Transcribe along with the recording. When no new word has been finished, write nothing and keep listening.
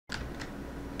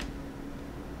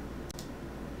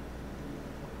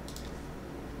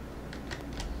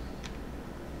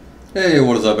Hey,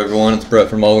 what is up everyone? It's Brett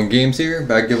from All In Games here,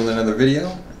 back with another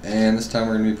video, and this time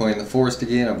we're going to be playing the Forest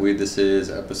again. I believe this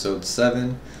is episode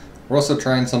 7. We're also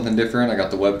trying something different. I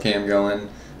got the webcam going.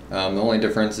 The only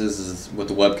difference is with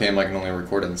the webcam I can only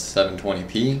record in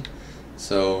 720p.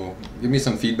 So give me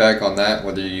some feedback on that,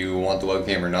 whether you want the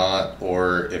webcam or not,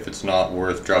 or if it's not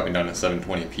worth dropping down to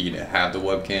 720p to have the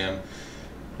webcam,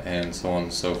 and so on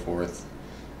and so forth.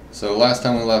 So last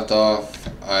time we left off,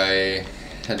 I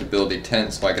had to build a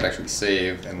tent so I could actually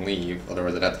save and leave,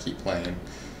 otherwise I'd have to keep playing,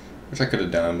 which I could have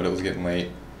done, but it was getting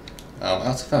late. I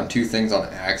also found two things on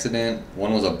accident.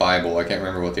 One was a Bible. I can't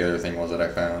remember what the other thing was that I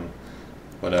found,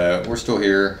 but we're still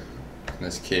here in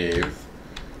this cave,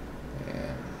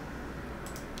 and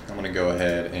I'm gonna go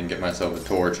ahead and get myself a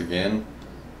torch again,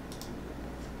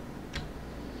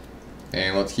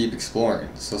 and let's keep exploring.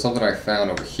 So something I found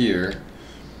over here,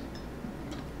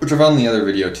 which I found in the other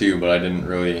video too, but I didn't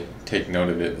really take note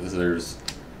of it, is there's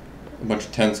a bunch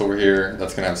of tents over here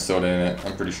that's gonna have soda in it,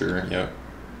 I'm pretty sure. Yep.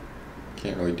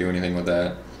 Can't really do anything with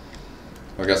that.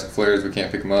 Oh, I got some flares, we can't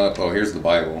pick them up. Oh, here's the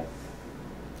Bible.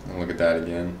 I'll look at that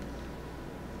again.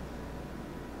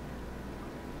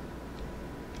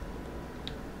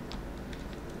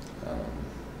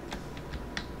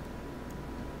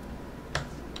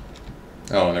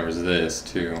 Oh, and there was this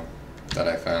too that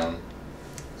I found.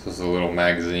 So it's a little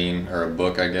magazine, or a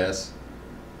book, I guess.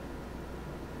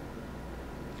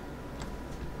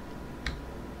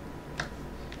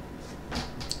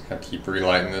 Have to keep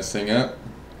relighting this thing up.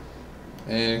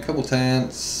 And a couple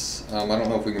tents. I don't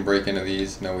know if we can break into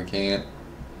these. No, we can't.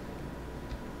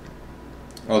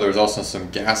 Oh, there's also some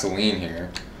gasoline here,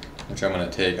 which I'm going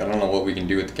to take. I don't know what we can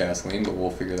do with the gasoline, but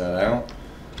we'll figure that out.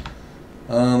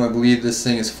 I believe this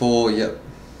thing is full. Yep.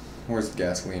 Where's the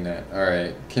gasoline at?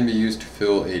 Alright. Can be used to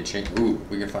fill a chain. Ooh,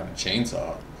 we can find a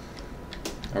chainsaw.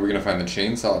 Are we going to find the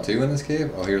chainsaw too in this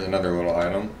cave? Oh, here's another little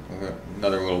item.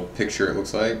 Another little picture, it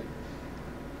looks like.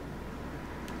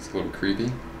 It's a little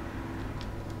creepy.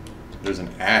 There's an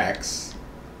axe.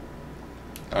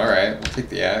 Alright, we'll take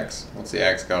the axe. What's the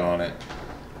axe got on it?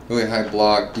 Really high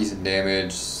block, decent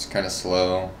damage, kind of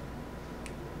slow.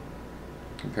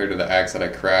 Compared to the axe that I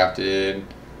crafted,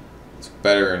 it's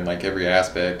better in like every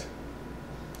aspect.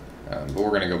 But we're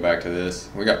going to go back to this.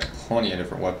 We got plenty of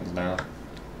different weapons now.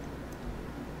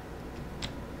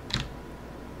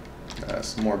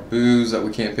 Some more booze that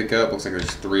we can't pick up. Looks like there's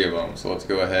 3 of them, so let's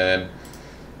go ahead.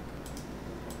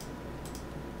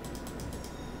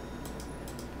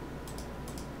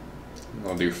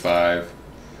 I'll do 5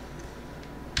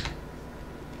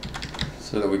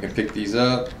 so that we can pick these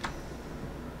up.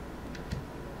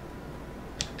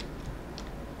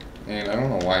 And I don't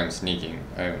know why I'm sneaking.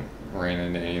 I haven't ran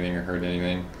into anything or heard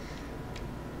anything.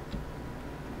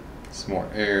 Some more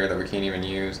air that we can't even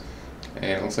use. And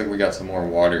it looks like we got some more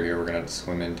water here we're going to have to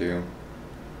swim into.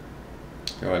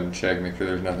 Go ahead and check, make sure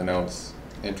there's nothing else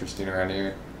interesting around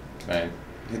here. Can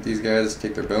I hit these guys,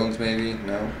 take their bones maybe?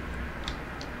 No.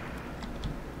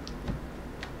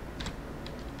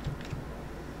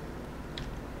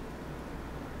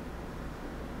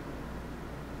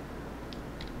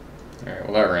 Alright,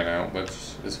 well that ran out, but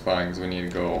it's fine because we need to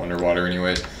go underwater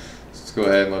anyway. So let's go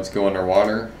ahead and let's go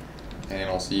underwater, and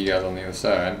I'll see you guys on the other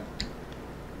side.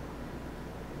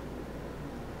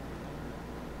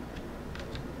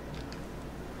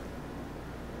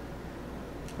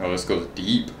 Oh, this goes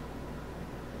deep.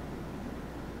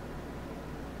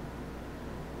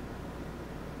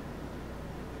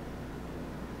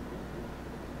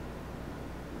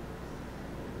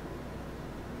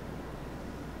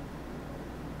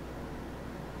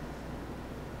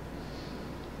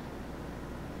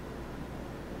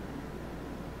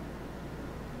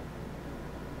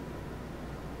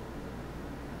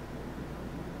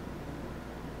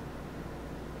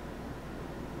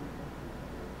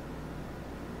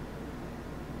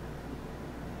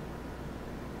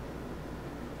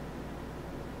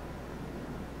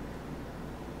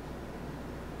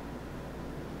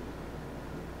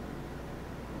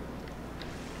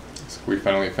 So we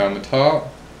finally found the top.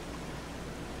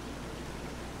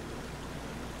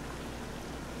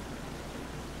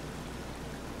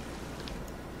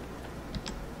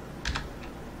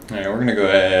 Alright, we're gonna go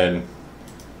ahead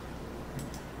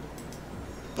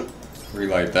and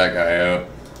relight that guy up.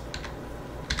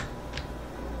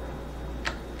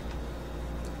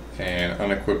 And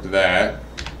unequip that.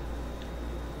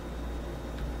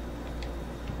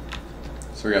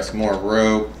 So we got some more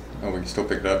rope. Oh, we can still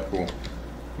pick it up. Cool.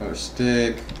 Another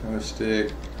stick. Another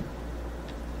stick.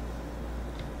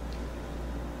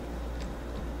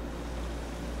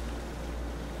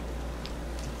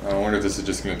 I wonder if this is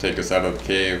just going to take us out of the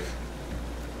cave.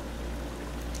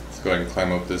 Let's Let's go ahead and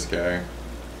climb up this guy.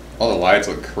 All the lights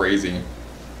look crazy.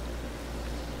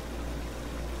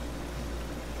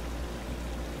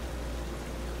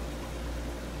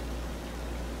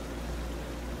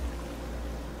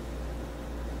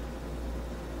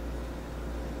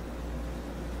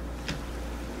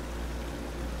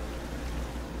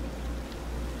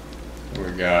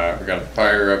 We got a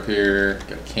fire up here,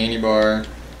 got a candy bar,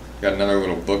 got another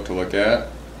little book to look at.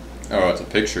 Oh, it's a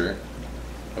picture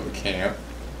of a camp.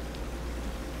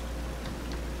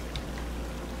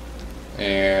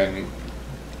 And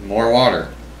more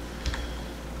water.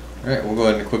 Alright, we'll go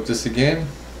ahead and equip this again.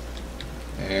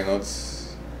 And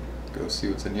let's go see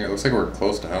what's in here. It looks like we're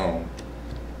close to home.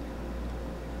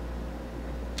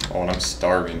 Oh, and I'm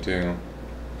starving too.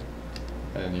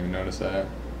 I didn't even notice that.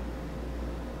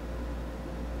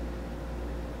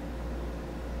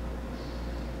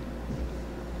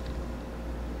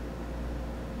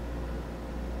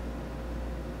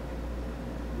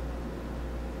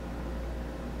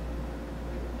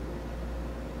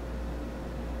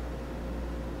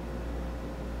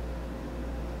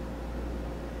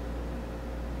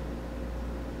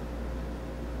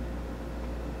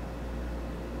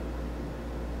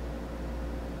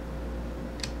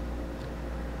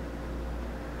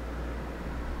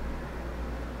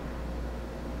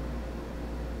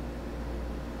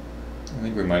 I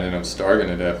think we might end up starving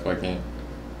to death if I can't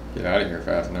get out of here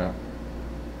fast enough.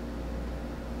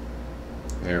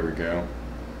 There we go.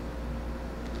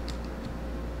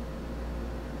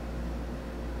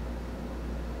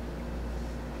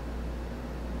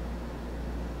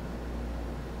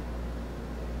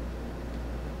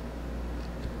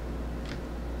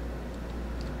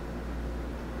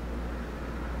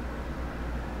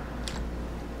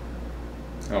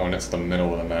 Oh, and it's the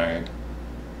middle of the night.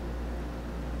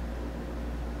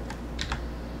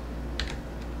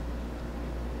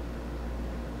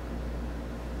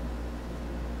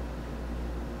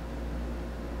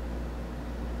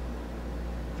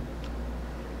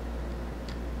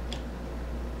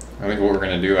 I think what we're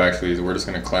going to do actually is we're just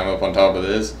going to climb up on top of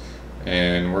this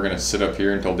and we're going to sit up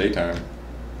here until daytime.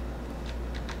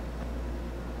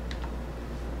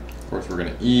 Of course we're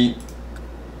going to eat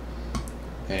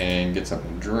and get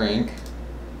something to drink,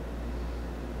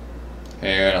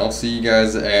 and I'll see you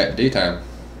guys at daytime.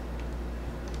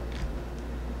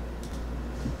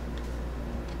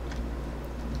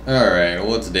 Alright,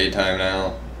 well it's daytime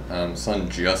now. Sun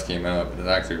just came out, but it's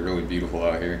actually really beautiful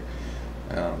out here.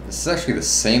 This is actually the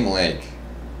same lake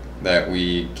that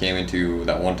we came into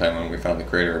that one time when we found the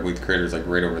crater. I believe the crater is like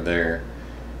right over there.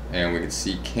 And we can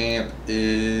see camp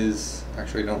is...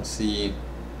 Actually, I don't see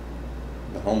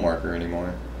the home marker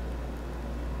anymore.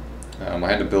 I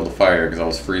had to build a fire because I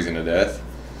was freezing to death.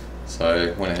 So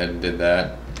I went ahead and did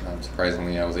that.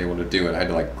 Surprisingly, I was able to do it. I had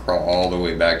to like crawl all the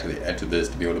way back to the edge of this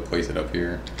to be able to place it up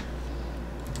here.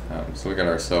 So we got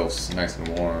ourselves nice and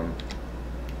warm.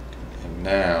 And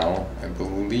now, I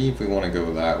believe we want to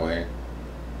go that way.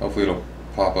 Hopefully it'll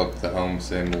pop up the home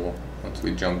symbol once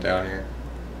we jump down here.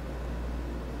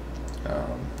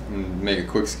 I'm gonna make a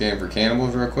quick scan for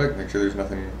cannibals real quick, make sure there's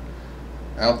nothing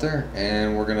out there,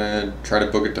 and we're gonna try to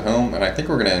book it to home, and I think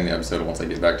we're gonna end the episode once I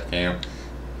get back to camp.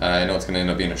 I know it's gonna end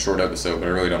up being a short episode, but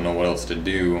I really don't know what else to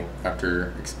do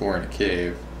after exploring a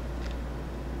cave.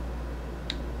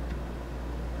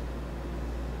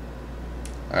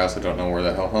 I also don't know where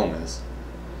the hell home is.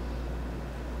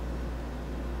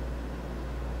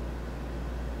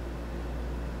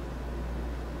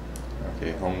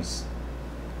 Okay, home's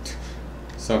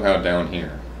somehow down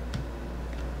here.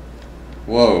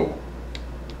 Whoa.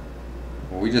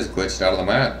 Well, we just glitched out of the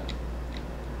map.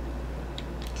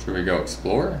 Should we go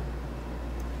explore?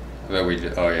 I bet we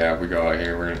just, oh yeah, if we go out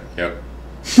here, we're gonna, yep.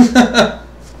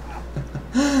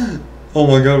 Oh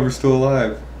my god, we're still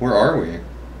alive. Where are we?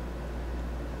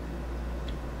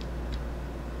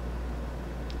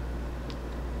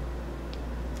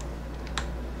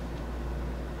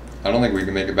 I don't think we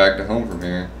can make it back to home from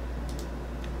here.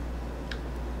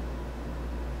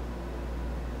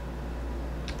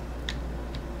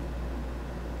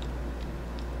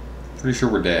 Pretty sure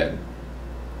we're dead.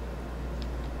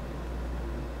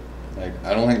 Like,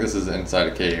 I don't think this is inside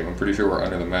a cave. I'm pretty sure we're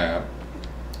under the map.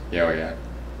 Yeah, oh yeah.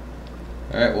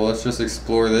 Alright, well let's just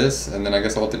explore this, and then I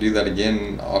guess I'll have to do that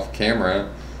again off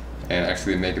camera and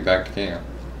actually make it back to camp.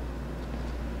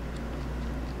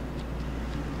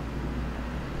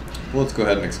 Well, let's go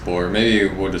ahead and explore. Maybe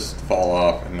we'll just fall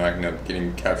off and not end up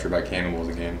getting captured by cannibals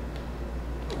again.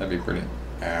 That'd be pretty...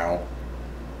 Ow.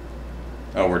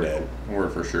 Oh, we're dead. We're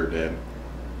for sure dead.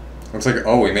 Looks like...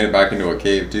 Oh, we made it back into a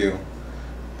cave, too.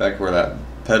 Back where that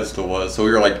pedestal was. So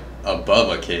we were, like, above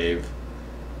a cave.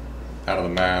 out of the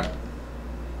map.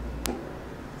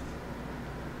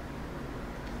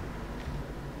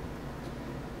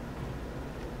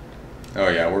 Oh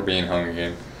yeah, we're being hung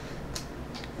again.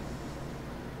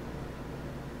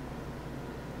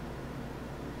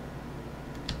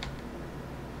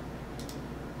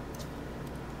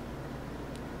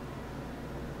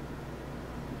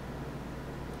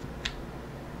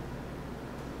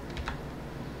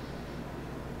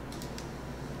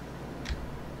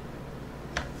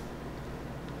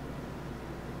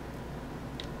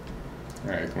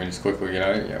 Alright, can we just quickly get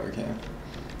out of here? Yeah, we can.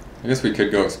 I guess we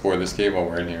could go explore this cave while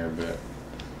we're in here, but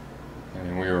I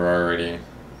mean, we were already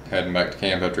heading back to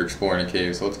camp after exploring a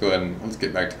cave, so let's go ahead and let's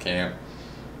get back to camp.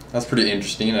 That's pretty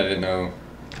interesting. I didn't know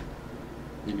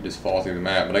you could just fall through the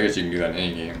map, but I guess you can do that in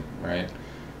any game, right?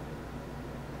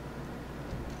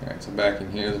 Alright, so back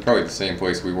in here, it's probably the same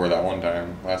place we were that one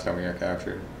time, last time we got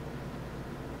captured.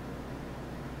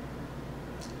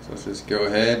 So let's just go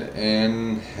ahead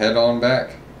and head on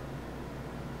back.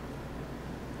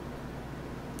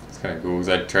 It's kind of cool because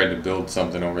I tried to build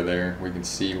something over there. We can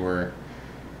see where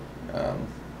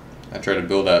I tried to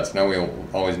build that, so now we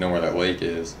always know where that lake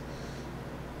is.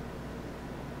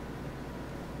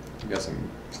 We got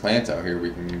some plants out here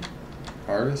we can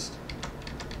harvest.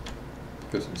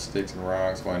 Put some sticks and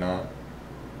rocks, why not?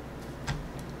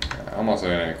 I'm also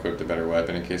going to equip the better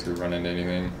weapon in case we run into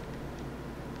anything.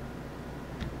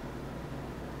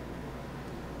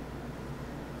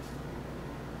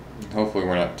 And hopefully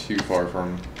we're not too far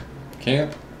from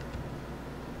camp.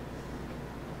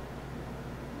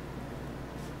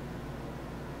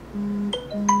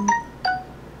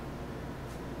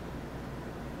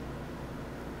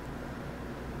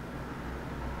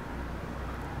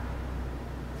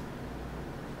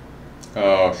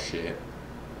 Oh shit.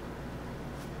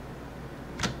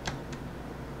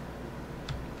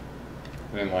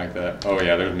 I didn't like that. Oh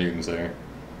yeah, there's mutants there.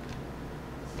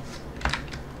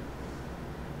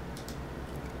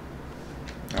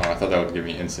 Oh, I thought that would give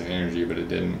me instant energy, but it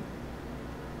didn't.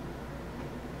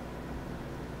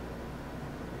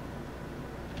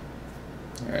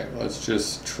 Alright, let's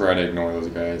just try to ignore those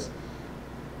guys.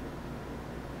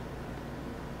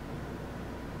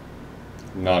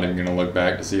 I'm not even gonna look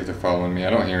back to see if they're following me. I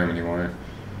don't hear them anymore.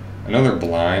 I know they're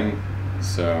blind,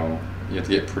 so you have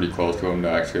to get pretty close to them to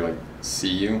actually like see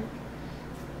you.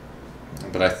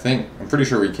 But I'm pretty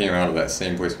sure we came out of that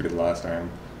same place we did last time.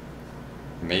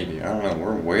 Maybe, I don't know.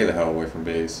 We're way the hell away from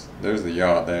base. There's the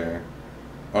yacht there.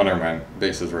 Oh, never mind.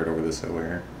 Base is right over this hill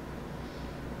here.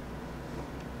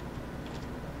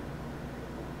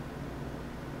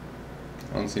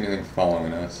 I don't see anything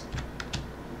following us.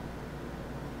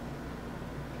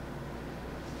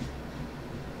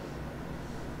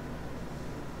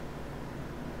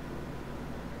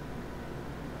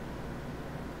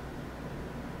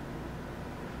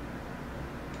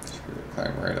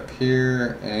 Climb right up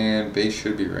here, and base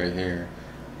should be right here.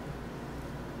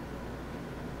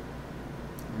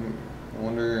 I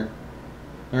wonder.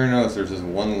 I never noticed there's this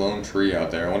one lone tree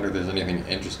out there. I wonder if there's anything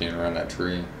interesting around that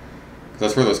tree. Because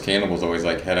that's where those cannibals always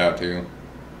like head out to.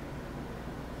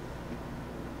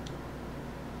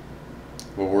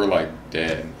 Well, we're like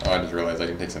dead. Oh, I just realized I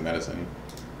can take some medicine.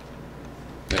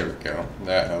 There we go.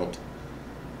 That helped.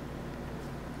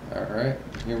 Alright,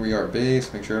 here we are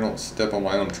base. Make sure I don't step on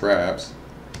my own traps.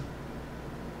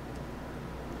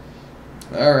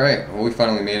 Alright, well we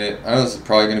finally made it. I know this is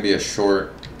probably going to be a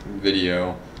short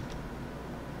video.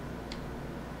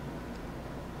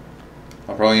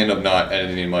 I'll probably end up not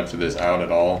editing much of this out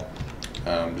at all.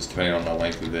 Just depending on the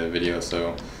length of the video,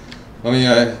 so let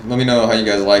me know how you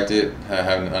guys liked it.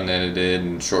 Having an unedited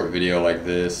and short video like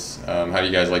this. How do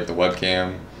you guys like the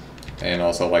webcam? And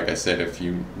also, like I said, if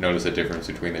you notice a difference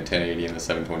between the 1080 and the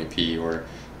 720p, or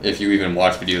if you even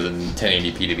watch videos in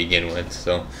 1080p to begin with.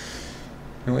 So,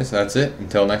 anyways, that's it.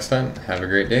 Until next time, have a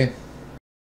great day.